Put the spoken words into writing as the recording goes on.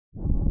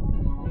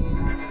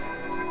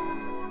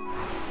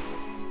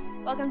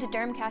Welcome to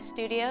Dermcast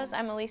Studios.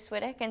 I'm Elise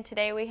Swiddick, and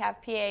today we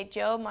have PA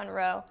Joe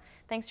Monroe.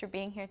 Thanks for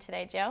being here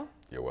today, Joe.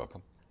 You're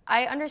welcome.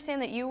 I understand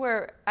that you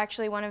were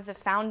actually one of the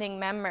founding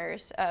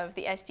members of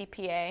the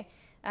SDPA.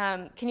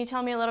 Can you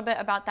tell me a little bit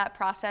about that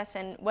process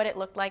and what it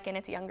looked like in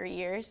its younger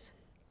years?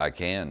 I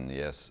can,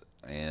 yes.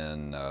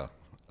 In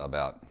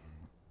about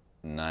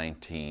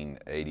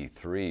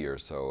 1983 or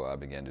so, I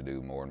began to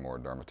do more and more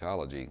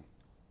dermatology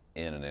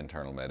in an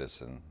internal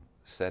medicine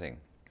setting,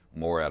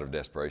 more out of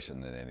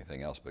desperation than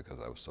anything else because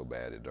I was so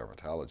bad at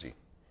dermatology.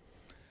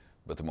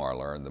 But the more I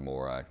learned, the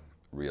more I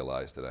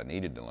realized that I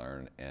needed to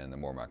learn, and the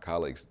more my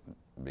colleagues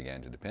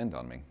began to depend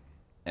on me.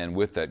 And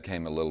with that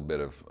came a little bit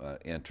of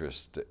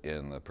interest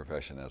in the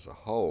profession as a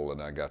whole,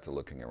 and I got to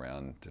looking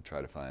around to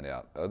try to find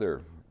out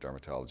other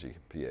dermatology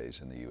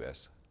PAs in the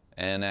U.S.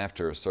 And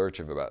after a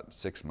search of about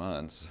 6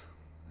 months,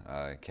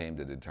 I came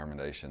to the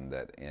determination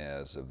that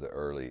as of the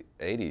early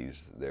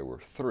 80s, there were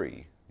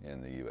 3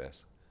 in the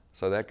U.S.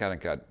 So that kind of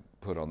got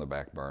put on the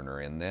back burner,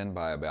 and then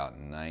by about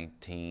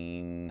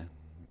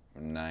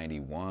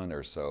 1991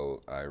 or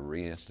so, I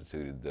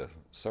reinstituted the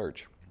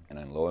search, and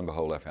then lo and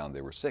behold, I found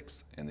there were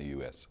 6 in the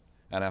U.S.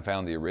 And I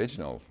found the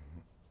original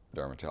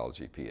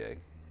dermatology PA,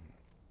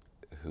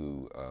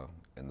 who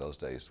in those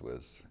days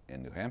was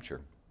in New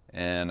Hampshire.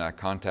 And I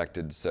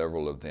contacted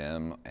several of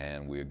them,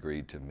 and we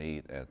agreed to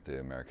meet at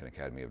the American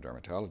Academy of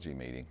Dermatology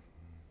meeting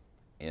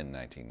in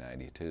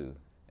 1992.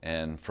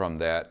 And from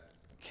that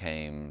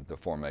came the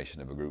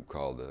formation of a group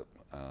called the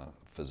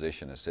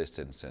Physician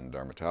Assistants in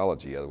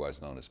Dermatology,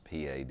 otherwise known as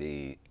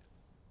PAD,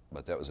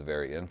 but that was a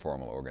very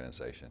informal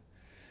organization.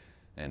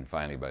 And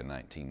finally, by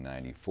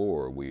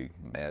 1994, we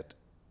met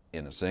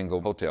in a single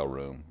hotel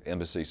room,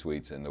 Embassy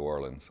Suites in New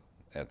Orleans,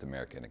 at the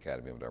American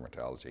Academy of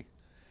Dermatology,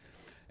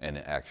 and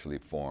actually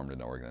formed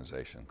an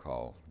organization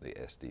called the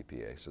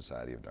SDPA,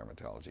 Society of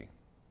Dermatology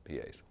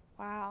PAs.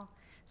 Wow.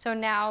 So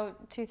now,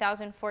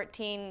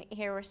 2014,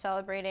 here we're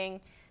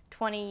celebrating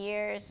 20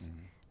 years.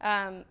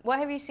 What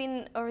have you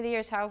seen over the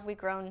years? How have we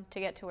grown to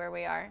get to where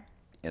we are?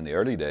 In the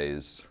early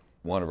days,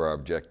 one of our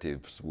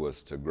objectives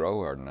was to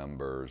grow our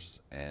numbers,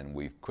 and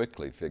we've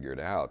quickly figured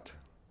out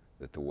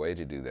that the way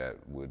to do that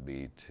would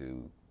be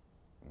to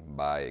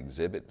buy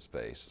exhibit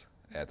space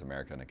at the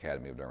American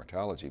Academy of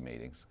Dermatology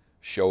meetings,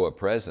 show a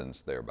presence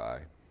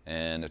thereby,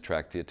 and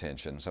attract the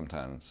attention,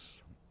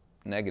 sometimes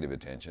negative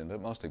attention, but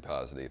mostly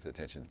positive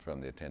attention from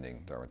the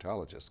attending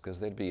dermatologists, because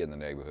they'd be in the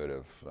neighborhood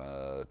of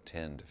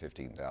 10 to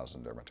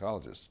 15,000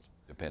 dermatologists,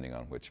 depending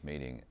on which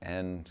meeting.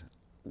 And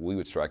we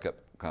would strike up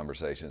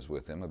conversations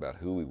with them about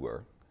who we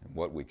were and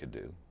what we could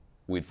do.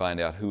 We'd find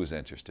out who was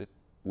interested.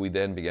 We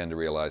then began to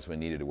realize we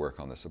needed to work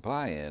on the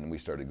supply end, and we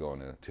started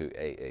going to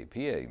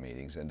AAPA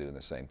meetings and doing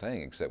the same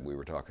thing, except we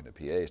were talking to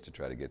PAs to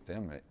try to get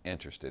them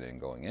interested in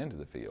going into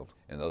the field.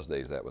 In those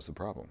days, that was the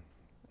problem.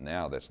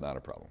 Now, that's not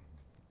a problem.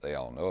 They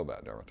all know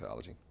about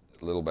dermatology.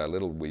 Little by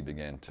little, we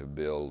began to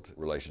build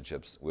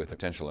relationships with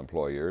potential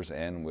employers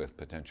and with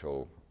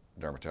potential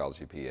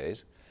dermatology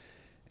PAs,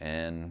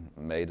 and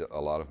made a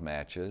lot of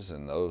matches,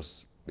 and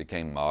those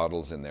became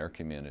models in their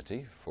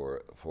community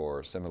for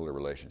similar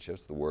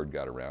relationships. The word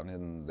got around,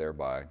 and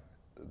thereby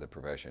the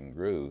profession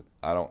grew.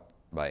 I don't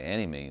by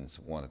any means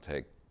want to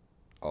take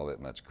all that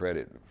much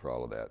credit for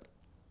all of that.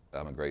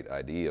 I'm a great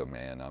idea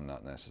man. I'm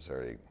not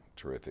necessarily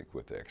terrific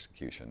with the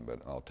execution, but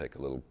I'll take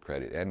a little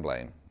credit and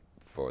blame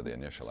for the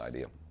initial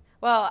idea.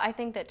 Well, I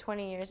think that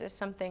 20 years is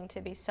something to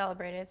be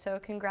celebrated, so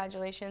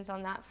congratulations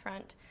on that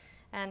front.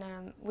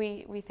 And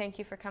we thank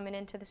you for coming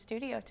into the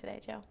studio today,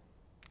 Joe.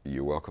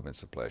 You're welcome.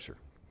 It's a pleasure.